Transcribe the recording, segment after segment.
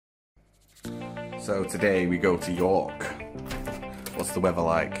So today we go to York. What's the weather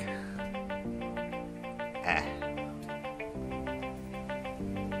like?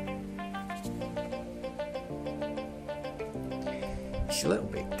 It's a little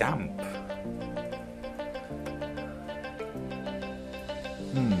bit damp.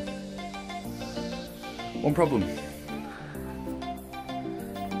 One problem.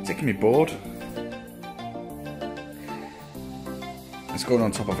 Taking me board. It's going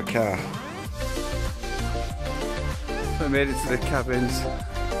on top of a car. I made it to the cabins.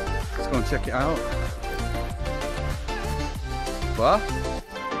 Let's go and check it out. What?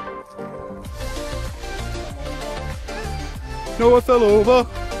 No, I fell over.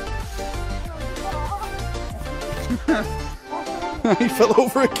 He fell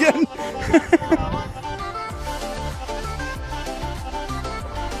over again.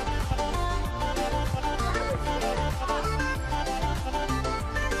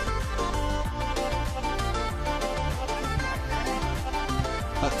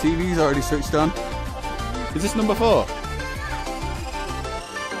 That TV's already switched on. Is this number 4?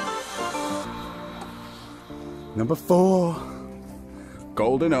 Number 4.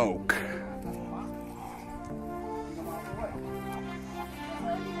 Golden Oak.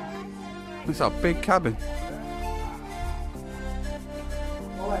 It's a big cabin.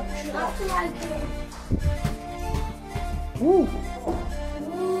 Woo!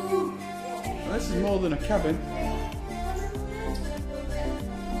 This is more than a cabin.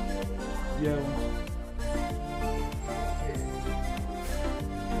 Yeah.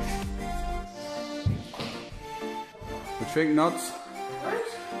 What do you think, Nods?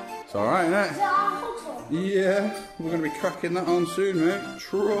 It's alright, isn't it? Yeah, we're going to be cracking that on soon, mate.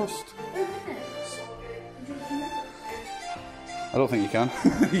 Trust. I don't think you can.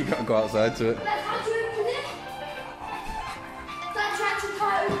 You got to go outside to it.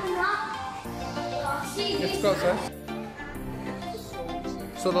 Let's go outside.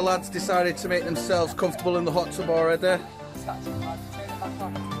 So the lads decided to make themselves comfortable in the hot tub already.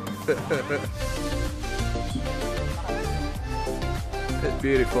 It's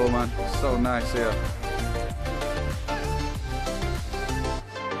beautiful, man. So nice here.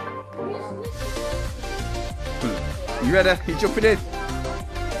 You ready? You jumping in?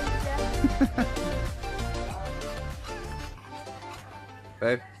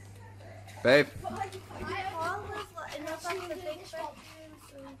 Babe? Babe?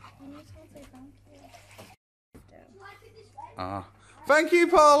 Ah. Thank you,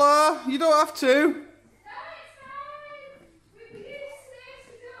 Paula. You don't have to.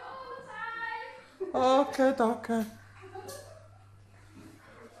 Okay, okay.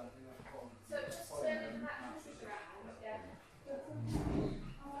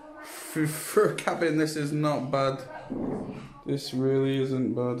 For a cabin, this is not bad. This really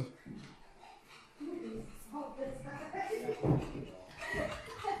isn't bad.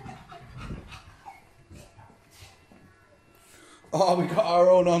 Oh, we got our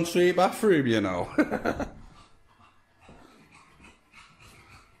own ensuite bathroom, you know.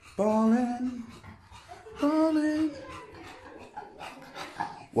 Ballin', ballin'.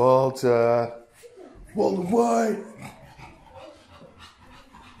 Walter, White.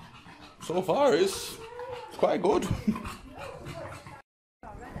 So far, it's quite good.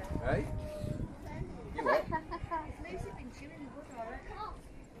 Hey? You what?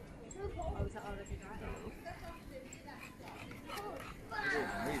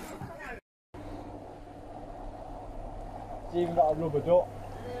 You even got a rubber duck.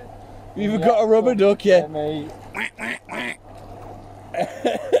 You even got a rubber duck, yeah?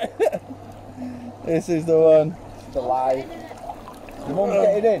 This is the one. The live. Your mum's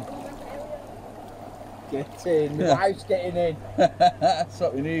getting in. Get in. My wife's getting in. That's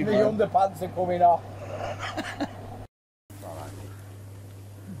what we need, The man. underpants are coming off.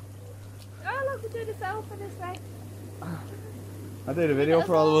 Oh look, we're doing a selfie this way. I did a video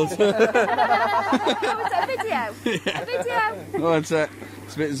for all of us. Oh, is it a video? Yeah. A video? Oh, it's a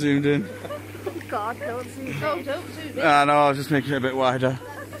bit zoomed in. Oh God, don't zoom in. Oh, don't zoom in. I know, I was just making it a bit wider.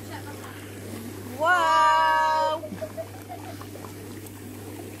 Wow!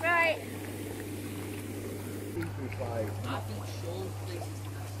 Right.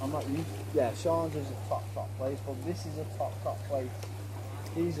 I'm not used. Yeah, Sean's is a top place, but this is a top place.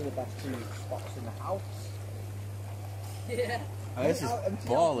 These are the best 2 spots in the house. Yeah. Oh, this is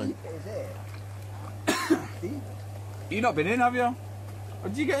balling. Deep. You've not been in, have you? Or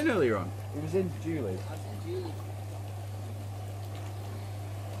did you get in earlier on? It was in Julie.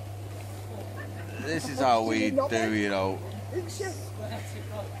 This is how we do, you know.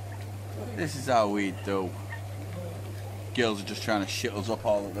 This is how we do. Girls are just trying to shit us up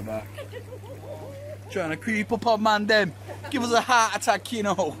all at the back. Trying to creep up on man them. Give us a heart attack, you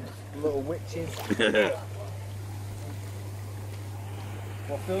know. Little witches.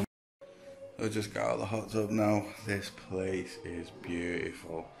 What film? I just got out of the hot tub now. This place is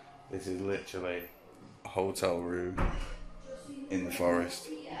beautiful. This is literally a hotel room in the forest.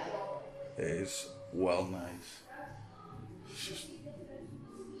 It is well nice. It's just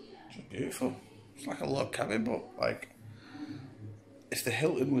beautiful. It's like a log cabin, but like if the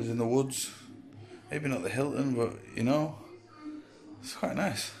Hilton was in the woods, maybe not the Hilton, but you know, it's quite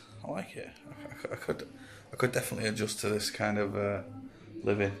nice. I like it. I could definitely adjust to this kind of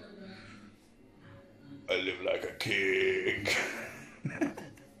living. I live like a king.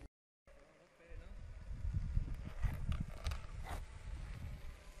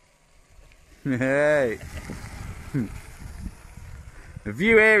 Hey. The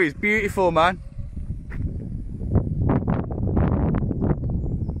view here is beautiful, man.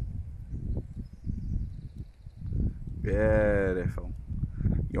 Beautiful.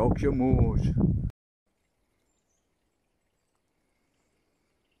 Yorkshire moors.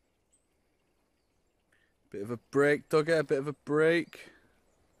 Bit of a break, Dougie, a bit of a break.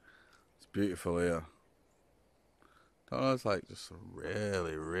 It's beautiful here. Don't know, it's like just some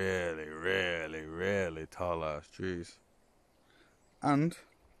really, really, really, really tall ass trees. And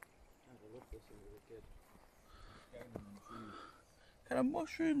what kind of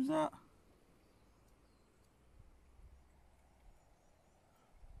mushrooms that?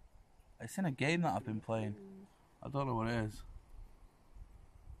 It's in a game that I've been playing. I don't know what it is.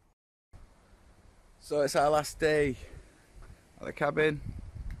 So it's our last day at the cabin.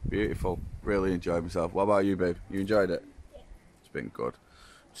 Beautiful. Really enjoyed myself. What about you, babe? You enjoyed it? Yeah. It's been good.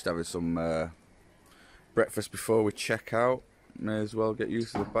 Just having some breakfast before we check out. May as well get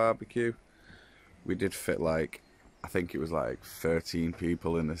used to the barbecue. We did fit like, I think it was like 13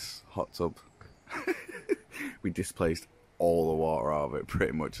 people in this hot tub. We displaced all the water out of it.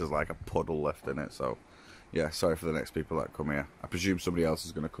 Pretty much there's like a puddle left in it. So yeah, sorry for the next people that come here. I presume somebody else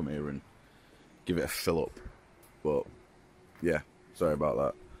is going to come here and give it a fill up. But yeah, sorry about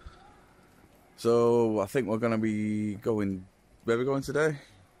that. So I think we're going to be going, where are we going today?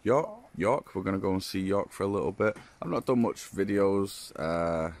 York? We're going to go and see York for a little bit. I've not done much videos,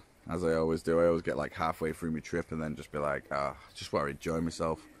 as I always do. I always get like halfway through my trip and then just be like, just want to enjoy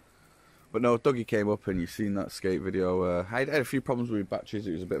myself. But no, Dougie came up and you've seen that skate video. I had a few problems with batteries.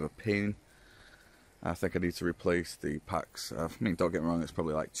 It was a bit of a pain. I think I need to replace the packs. I mean, don't get me wrong, it's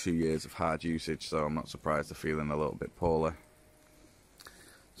probably like 2 years of hard usage, so I'm not surprised they're feeling a little bit poorly.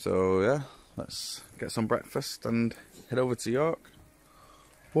 So yeah, let's get some breakfast and head over to York.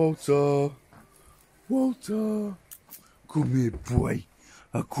 Walter, come here, boy.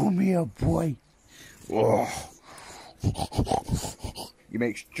 Come here, boy. Oh. He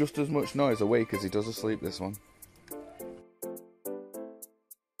makes just as much noise awake as he does asleep, this one.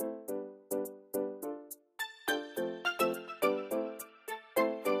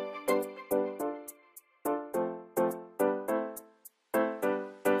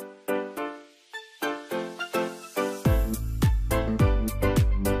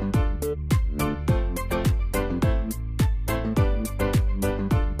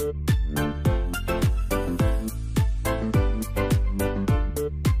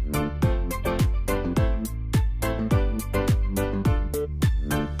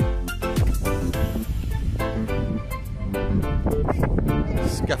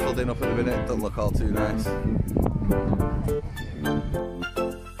 Scaffolding up in a minute, doesn't look all too nice.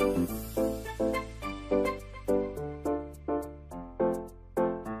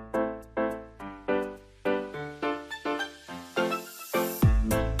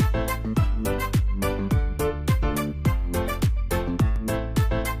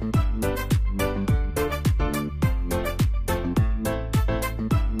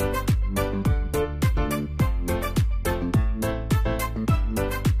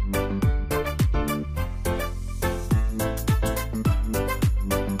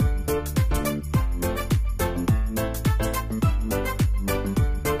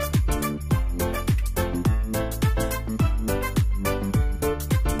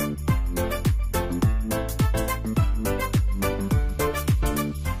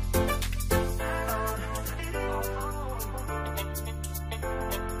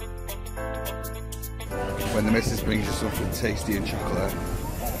 When the missus brings you something tasty and chocolate.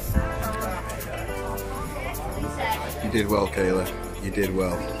 You did well, Kayla. You did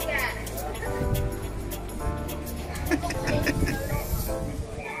well.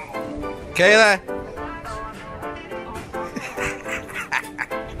 Kayla!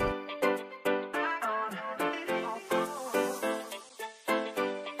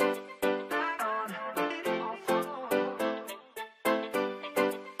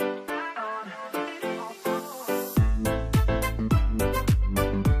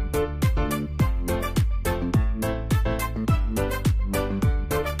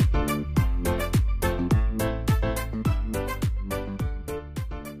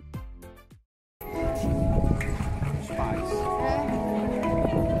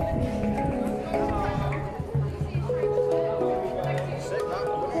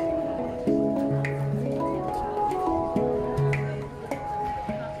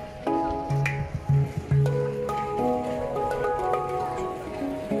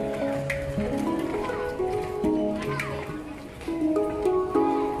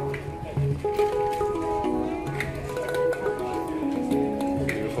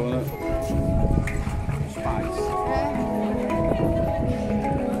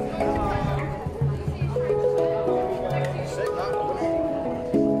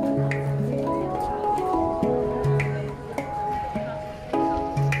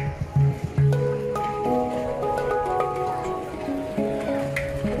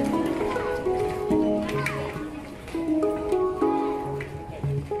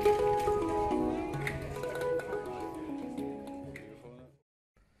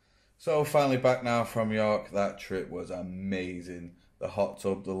 So finally back now from York. That trip was amazing. The hot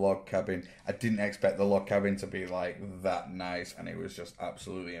tub, the log cabin. I didn't expect the log cabin to be like that nice, and it was just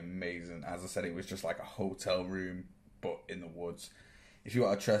absolutely amazing. As I said, it was just like a hotel room, but in the woods. If you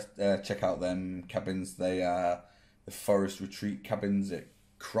want to check out them cabins, they are the Forest Retreat cabins at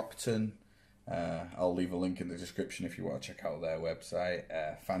Cropton. I'll leave a link in the description if you want to check out their website.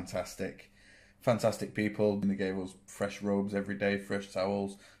 Fantastic people. They gave us fresh robes every day, fresh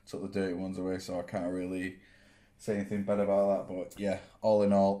towels, took the dirty ones away, so I can't really say anything bad about that. But yeah, all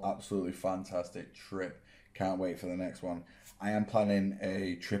in all, absolutely fantastic trip. Can't wait for the next one. I am planning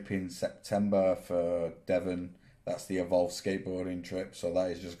a trip in September for Devon. That's the Evolve skateboarding trip, so that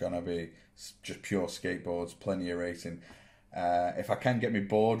is just going to be just pure skateboards, plenty of racing. If I can get my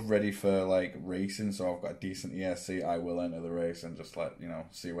board ready for like racing, so I've got a decent ESC, I will enter the race and just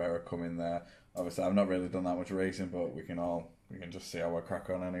see where I come in there. Obviously, I've not really done that much racing, but we can just see how I crack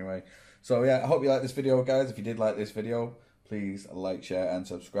on anyway. So yeah, I hope you like this video, guys. If you did like this video, please like, share, and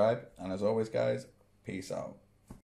subscribe. And as always, guys, peace out.